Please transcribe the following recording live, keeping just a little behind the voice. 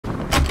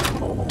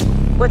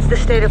What's the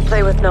state of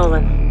play with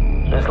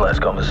Nolan? He's less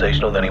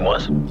conversational than he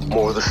was.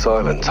 More of the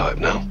silent type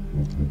now.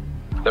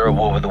 They're at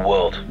war with the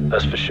world,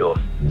 that's for sure.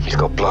 He's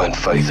got blind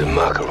faith in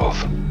Makarov.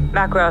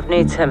 Makarov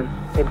needs him.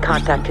 Been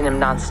contacting him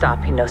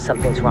non-stop. He knows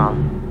something's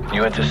wrong.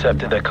 You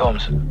intercepted their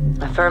comms?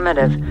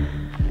 Affirmative.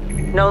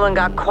 Nolan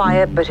got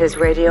quiet, but his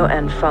radio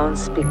and phone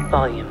speak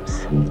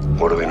volumes.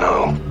 What do we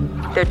know?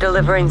 They're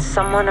delivering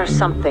someone or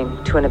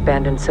something to an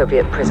abandoned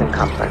Soviet prison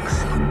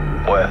complex.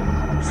 Where?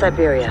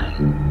 Siberia.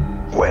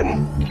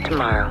 When?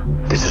 Tomorrow.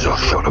 This is our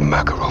shot at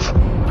Makarov.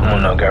 Well,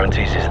 no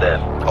guarantees he's there.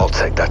 I'll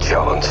take that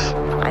chance.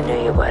 I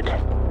knew you would.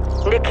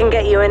 Nick can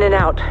get you in and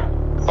out.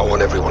 I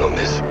want everyone on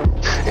this,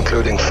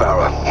 including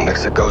Farah.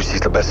 Next to Ghost,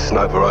 he's the best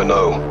sniper I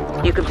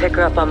know. You can pick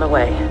her up on the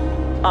way.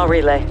 I'll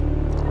relay.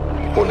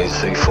 One is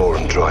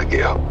C4 and dry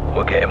gear.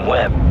 We're getting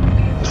wet.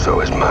 So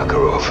is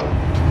Makarov.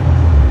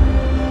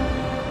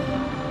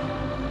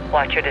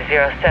 Watcher to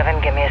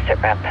 07, give me a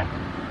sitrep.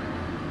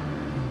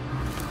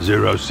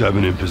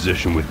 07 in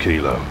position with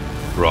Kilo.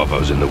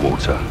 Bravo's in the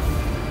water.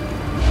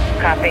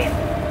 Copy.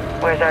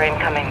 Where's our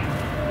incoming?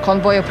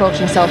 Convoy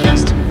approaching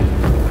southeast.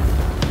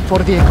 4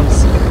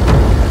 vehicles.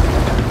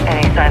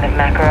 Any sign of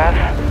Makarov?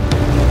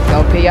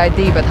 No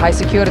PID, but high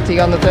security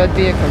on the 3rd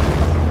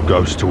vehicle.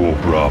 Ghost to all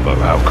Bravo,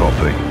 how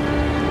copy?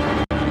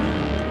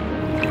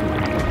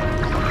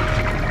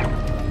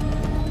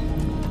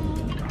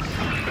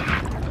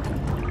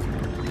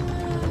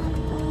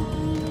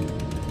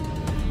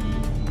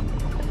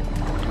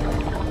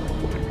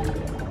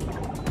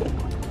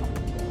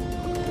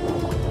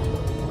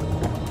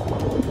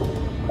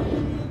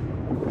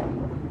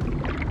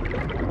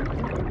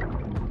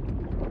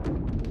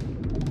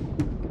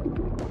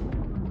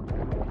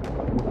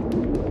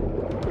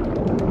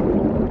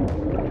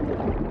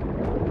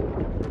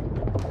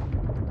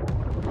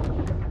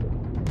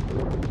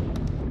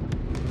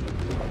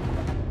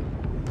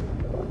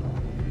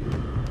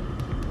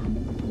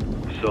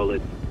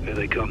 Solid. Here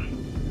they come.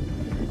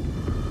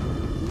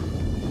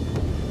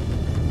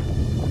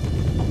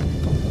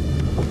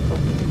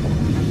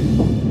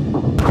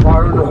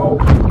 Fire in the hole.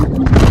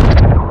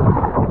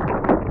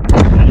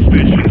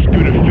 Suspicion's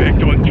good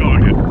effect on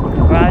target.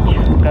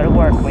 Raj, go to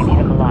work. We need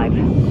him alive.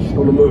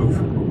 On the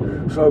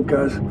move. So,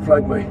 guys,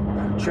 flank me.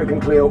 Check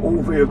and clear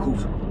all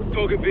vehicles.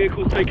 Target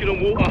vehicles taken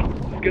on water.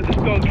 Let's get this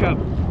done, Cap.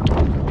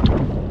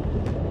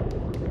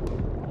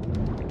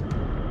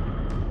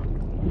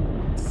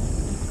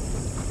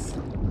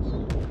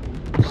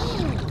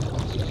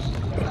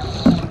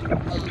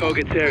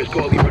 Target's there, it's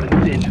got to be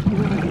running thin.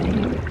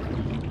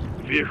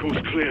 Vehicle's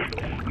clear.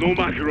 No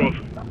Makarov.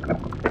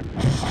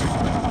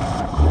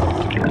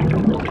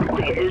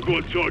 Got to move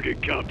on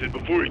target, Captain,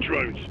 before he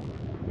drones.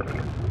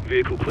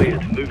 Vehicle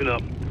cleared. Moving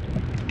up.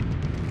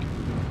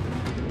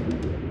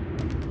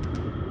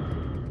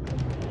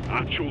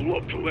 Actual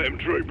luck to let him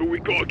drone, but we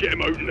got to get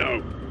him out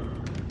now.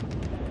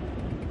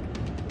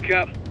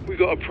 Cap, we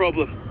got a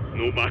problem.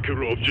 No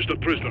Makarov, just a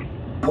prisoner.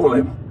 Pull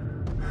him.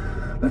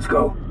 Let's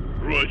go.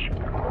 Raj.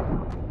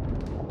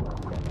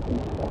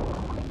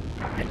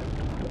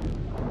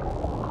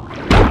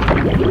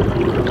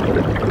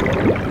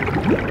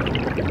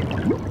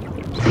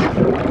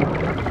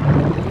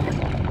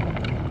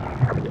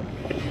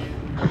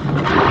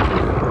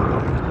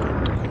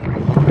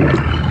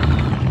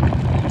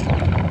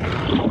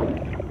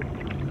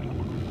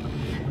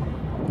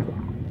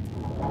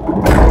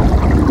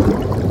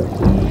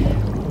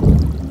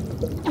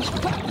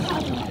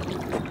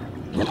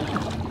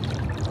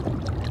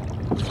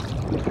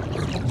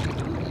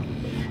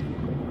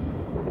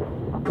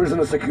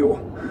 Prisoner secure.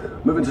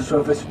 Moving to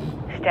surface.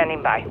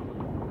 Standing by.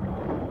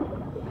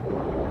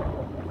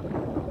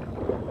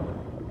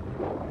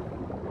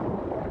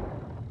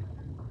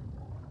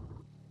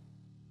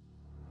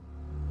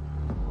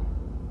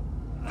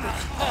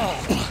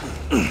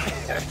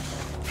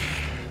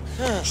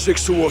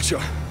 Six to Watcher.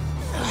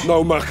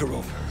 No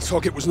Makarov.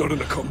 Target was not in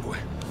the convoy.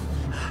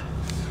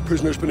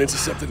 Prisoner's been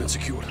intercepted and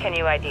secured. Can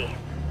you ID?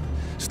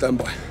 Stand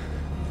by.